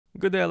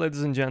Good day,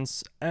 ladies and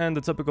gents, and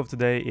the topic of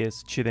today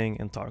is cheating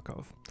in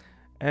Tarkov.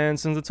 And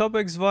since the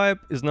topic's vibe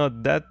is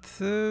not that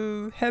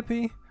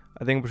happy,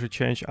 I think we should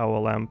change our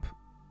lamp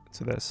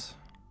to this.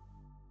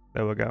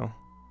 There we go.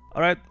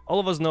 Alright, all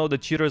of us know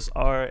that cheaters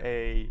are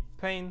a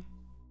pain.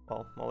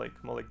 Well, more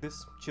like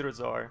this.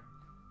 Cheaters are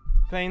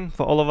pain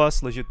for all of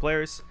us, legit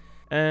players.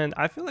 And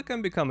I feel like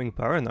I'm becoming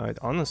paranoid,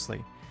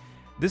 honestly.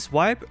 This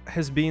wipe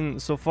has been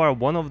so far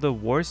one of the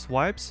worst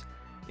wipes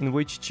in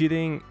which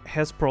cheating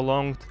has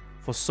prolonged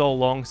for so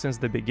long since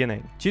the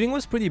beginning. Cheating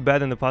was pretty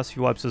bad in the past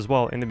few wipes as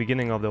well, in the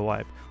beginning of the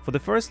wipe. For the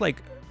first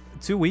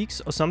 2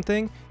 weeks or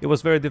something, it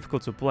was very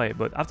difficult to play,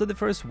 but after the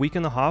first week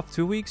and a half,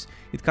 2 weeks,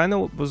 it kind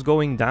of was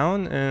going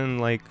down and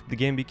the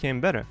game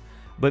became better.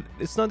 But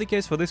it's not the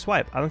case for this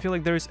wipe. I don't feel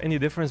like there is any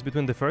difference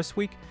between the first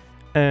week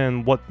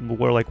and what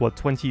were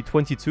 20,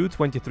 22,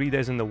 23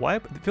 days in the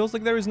wipe. It feels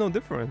like there is no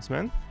difference,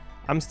 man.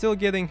 I'm still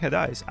getting head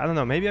eyes. I don't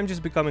know, maybe I'm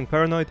just becoming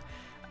paranoid.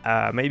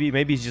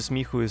 Maybe it's just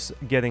me who is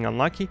getting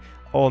unlucky,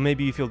 or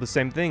maybe you feel the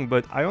same thing,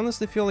 but I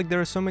honestly feel like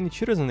there are so many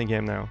cheaters in the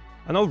game now.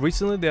 I know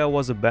recently there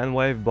was a ban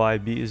wave by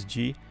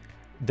BSG.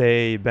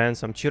 They banned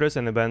some cheaters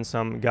and they banned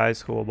some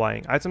guys who were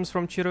buying items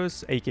from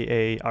cheaters,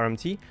 aka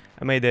RMT.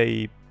 I made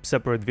a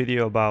separate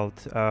video about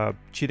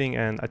cheating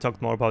and I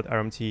talked more about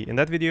RMT in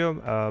that video.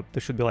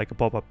 There should be like a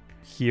pop-up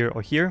here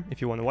or here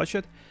if you want to watch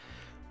it.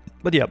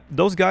 But yeah,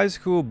 those guys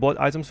who bought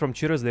items from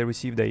cheaters, they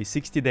received a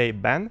 60-day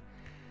ban,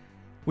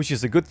 which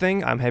is a good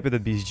thing. I'm happy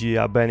that BSG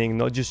are banning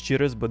not just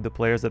cheaters, but the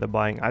players that are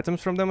buying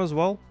items from them as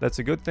well. That's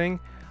a good thing.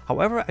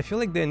 However, I feel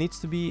like there needs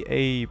to be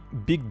a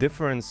big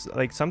difference.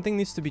 Like something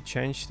needs to be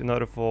changed in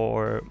order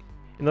for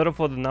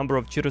the number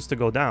of cheaters to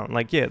go down.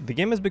 Yeah, the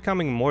game is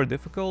becoming more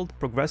difficult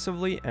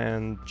progressively,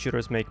 and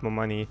cheaters make more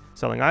money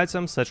selling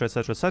items, etc,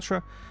 etc,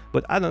 etc.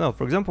 But I don't know.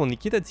 For example,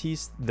 Nikita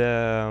teased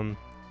the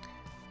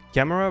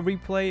camera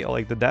replay,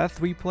 or the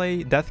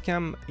death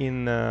cam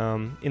in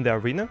the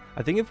arena.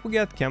 I think if we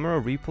get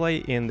camera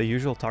replay in the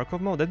usual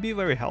Tarkov mode, that'd be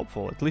very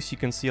helpful. At least you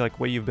can see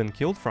where you've been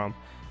killed from.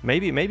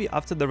 Maybe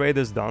after the raid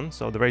is done,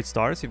 so the raid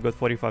starts, you've got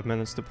 45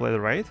 minutes to play the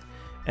raid,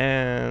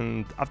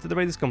 and after the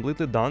raid is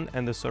completely done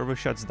and the server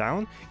shuts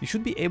down, you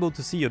should be able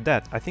to see your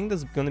death. I think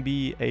that's gonna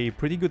be a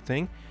pretty good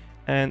thing,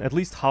 and at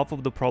least half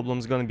of the problem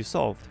is gonna be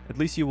solved. At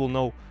least you will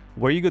know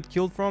where you got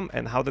killed from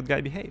and how that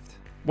guy behaved.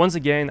 Once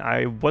again,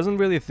 I wasn't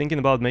really thinking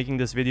about making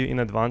this video in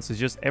advance. It's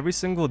just every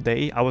single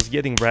day I was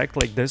getting wrecked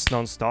like this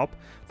non-stop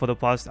for the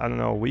past, I don't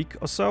know, a week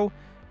or so.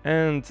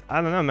 And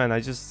I don't know, man, I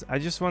just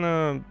want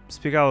to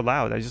speak out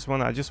loud. I just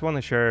want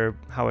to share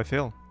how I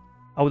feel.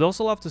 I would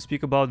also love to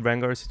speak about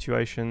Rengar's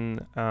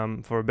situation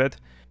for a bit.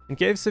 In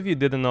case if you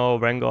didn't know,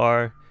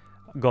 Rengar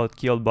got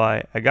killed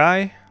by a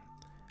guy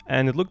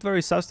and it looked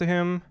very sus to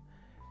him.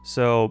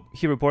 So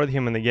he reported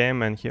him in the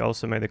game and he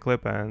also made a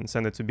clip and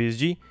sent it to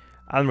BSG.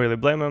 I don't really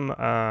blame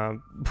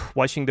him.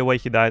 Watching the way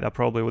he died, I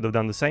probably would have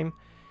done the same.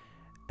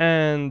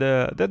 And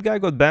that guy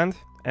got banned,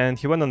 and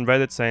he went on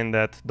Reddit saying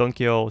that don't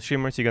kill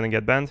streamers, you're gonna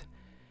get banned.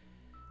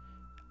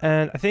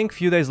 And I think a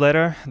few days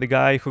later, the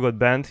guy who got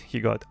banned,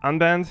 he got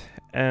unbanned,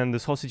 and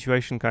this whole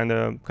situation kind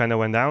of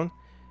went down.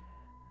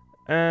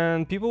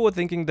 And people were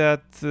thinking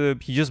that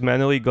he just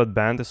manually got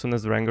banned as soon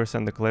as the Rengar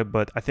sent the clip,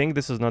 but I think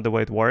this is not the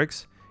way it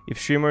works. If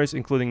streamers,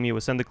 including me,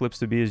 will send the clips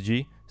to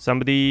BSG,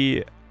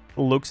 somebody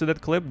looks at that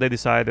clip, they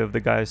decide if the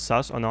guy is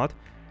sus or not,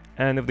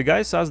 and if the guy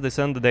is sus, they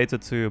send the data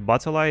to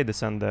Batalai, they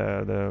send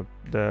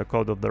the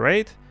code of the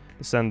raid,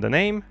 they send the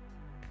name,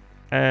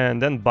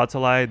 and then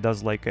Batalai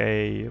does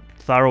a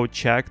thorough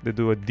check. They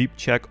do a deep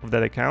check of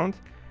that account,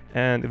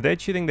 and if they're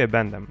cheating, they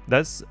ban them.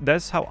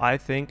 That's how I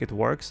think it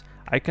works.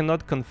 I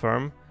cannot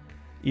confirm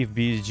if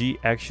BSG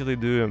actually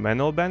do a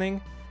manual banning,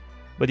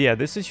 but yeah,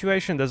 this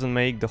situation doesn't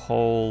make the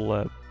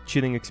whole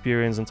cheating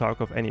experience in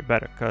Tarkov any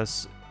better,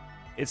 because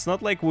it's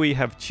not like we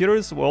have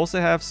cheaters, we also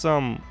have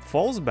some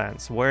false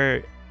bans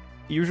where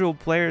usual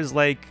players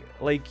like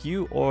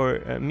you or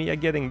me are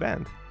getting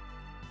banned.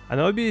 I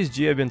know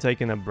BSG have been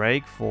taking a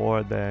break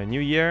for the new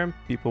year,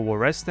 people were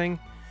resting,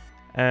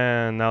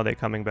 and now they're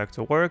coming back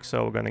to work,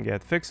 so we're gonna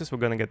get fixes, we're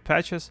gonna get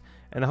patches,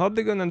 and I hope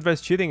they're gonna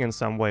address cheating in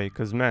some way,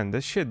 because man,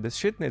 this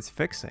shit needs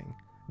fixing.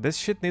 This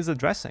shit needs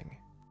addressing.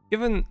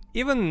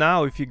 Even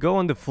now, if you go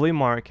on the flea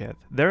market,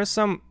 there are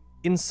some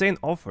insane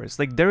offers.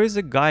 There is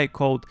a guy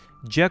called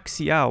Jack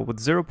Xiao with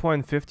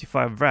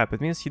 0.55 rep. It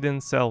means he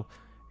didn't sell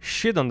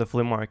shit on the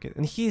flea market,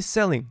 and he is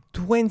selling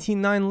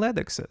 29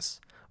 Ledexes.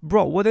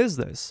 Bro, what is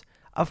this?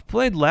 I've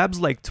played labs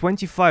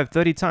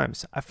 25-30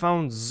 times. I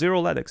found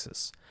 0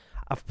 Ledexes.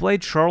 I've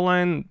played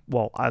Shoreline,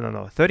 well, I don't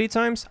know, 30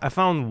 times. I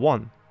found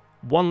one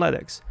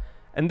Ledex.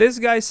 And this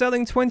guy is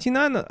selling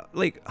 29.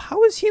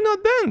 How is he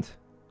not banned?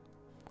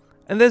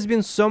 And there's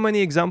been so many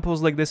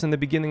examples like this in the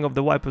beginning of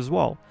the wipe as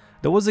well.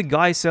 There was a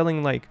guy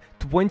selling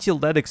 20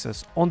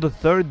 Ledexes on the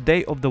 3rd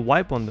day of the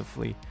wipe on the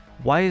flea.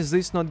 Why is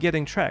this not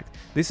getting tracked?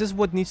 This is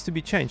what needs to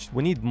be changed.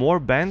 We need more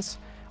bans,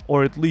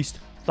 or at least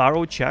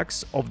thorough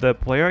checks of the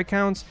player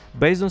accounts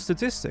based on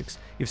statistics.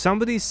 If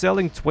somebody is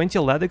selling 20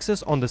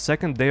 Ledexes on the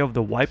 2nd day of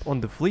the wipe on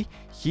the flea,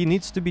 he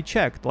needs to be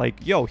checked.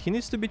 Yo, he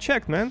needs to be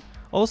checked, man.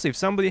 Also, if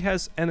somebody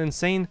has an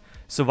insane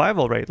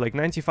survival rate, like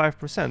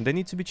 95%, they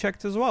need to be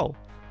checked as well.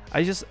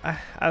 I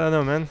don't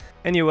know, man.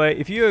 Anyway,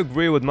 if you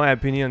agree with my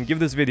opinion, give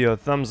this video a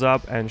thumbs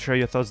up and share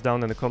your thoughts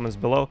down in the comments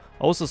below.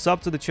 Also,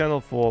 sub to the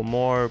channel for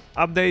more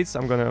updates.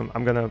 I'm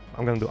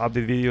gonna do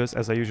update videos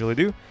as I usually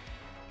do.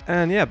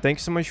 And yeah, thank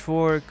you so much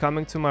for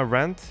coming to my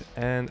rant,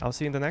 and I'll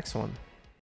see you in the next one.